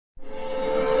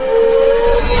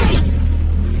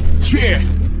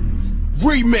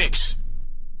remix.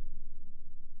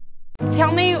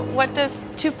 Tell me, what does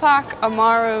Tupac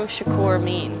Azzaro Shakur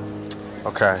mean?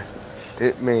 Okay,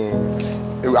 it means,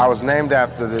 I was named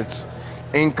after this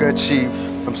Inca chief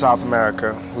from South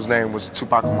America whose name was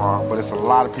Tupac Amaru, but it's a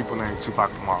lot of people named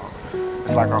Tupac Amaru.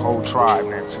 It's like a whole tribe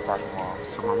named Tupac Amaru.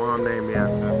 So my mom named me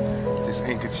after this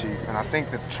Inca chief, and I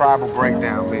think the tribal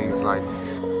breakdown means like,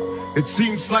 it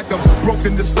seems like I'm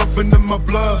broken to something in my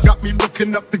blood. Got me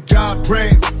looking up to God,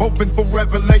 praying, hoping for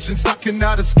revelations. I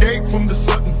cannot escape from the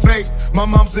certain fate. My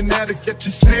mom's an addict, yet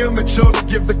she still made sure to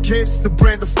give the kids the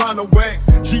brand to find a way.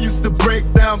 She used to break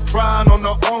down crying on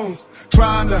her own,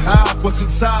 trying to hide what's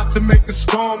inside to make her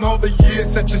strong. All the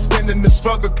years that you spend in the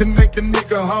struggle can make a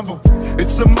nigga humble.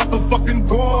 It's a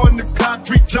motherfucking war in the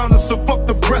concrete jungle. So fuck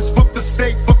the press, fuck the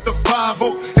state, fuck the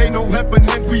 5-0. Ain't no helping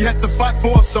and we had to fight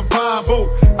for survival.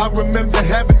 I remember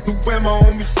having to wear my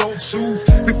only stole shoes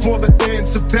before the day in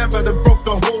September that broke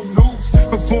the whole news.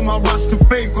 Before my roster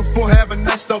fade, before having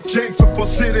nice out James, before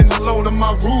sitting alone in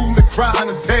my room and crying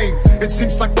in pain. It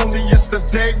seems like only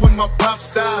yesterday when my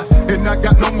pops died, and I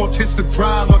got no more tears to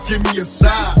cry or give me a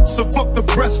sigh. So fuck the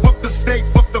press, fuck the state,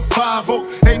 fuck the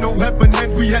 5-0. Ain't no helping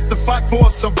and we had to fight for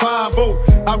survival.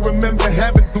 I remember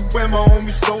having to wear my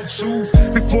only stole shoes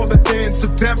before the day in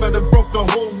September that broke the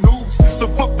whole news. So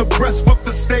fuck the press, fuck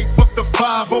the state, fuck the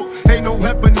 5-0. Ain't no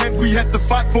helping and we had to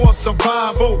fight for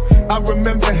survival. I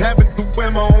remember having to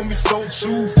wear my only stole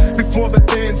shoes before the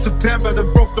day in September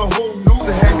that broke the whole news.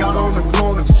 To hang out on the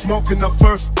corner, smoking the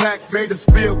first pack, made us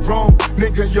feel grown.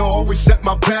 Nigga, you always set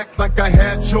my back like I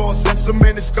had yours. Had so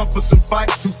many scuffles and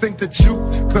fights who think that you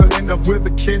could end up with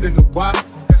a kid and a wife.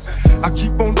 I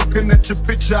keep on looking at your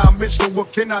picture, I miss you.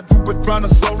 What can I do but drown a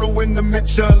sorrow in the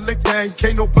mixture? Lick gang,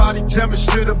 can't nobody tell me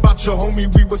shit about your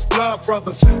homie, we was blood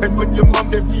brothers. And when your mom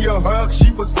gave me a hug,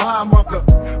 she was my mother.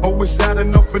 Always had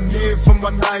an open ear for my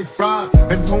knife ride.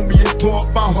 And homie, it tore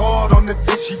up my heart on the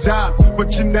day she died.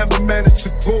 But you never managed to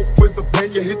cope with the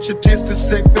pain. You hit your tears to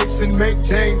save face and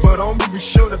maintain. But only we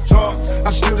should've talked. I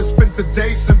should've spent the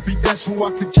days in BS so I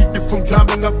could keep you from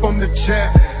climbing up on the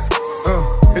chair.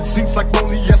 It seems like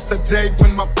only yesterday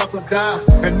when my brother died,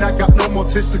 and I got no more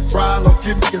tears to cry or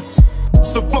give me a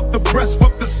so fuck the press,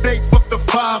 fuck the state, fuck the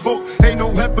 5-0. Ain't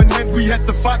no helping and we had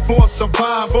to fight for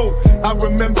survival. I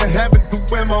remember having to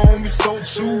wear my only stole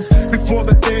shoes before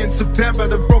the day in September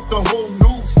that broke the whole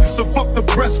news. So fuck the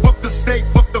press, fuck the state,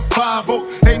 fuck the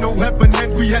 5-0. Ain't no helping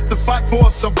and we had to fight for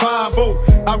survival.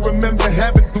 I remember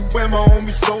having to wear my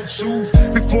only stole shoes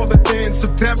before the day in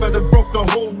September that broke the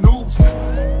whole news.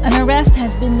 An arrest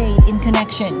has been made in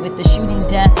connection with the shooting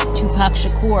death of Tupac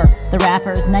Shakur. The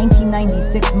rapper's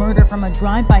 1996 murder from a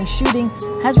drive-by shooting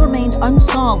has remained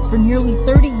unsolved for nearly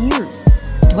 30 years.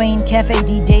 Dwayne Kefe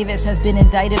D. Davis has been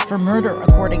indicted for murder,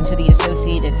 according to the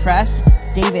Associated Press.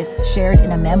 Davis shared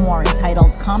in a memoir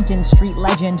entitled Compton Street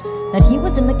Legend that he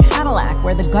was in the Cadillac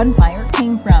where the gunfire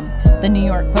came from. The New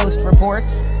York Post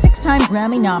reports 6-time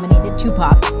Grammy-nominated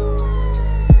Tupac.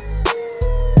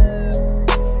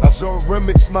 Azzaro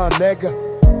remix, my nigga.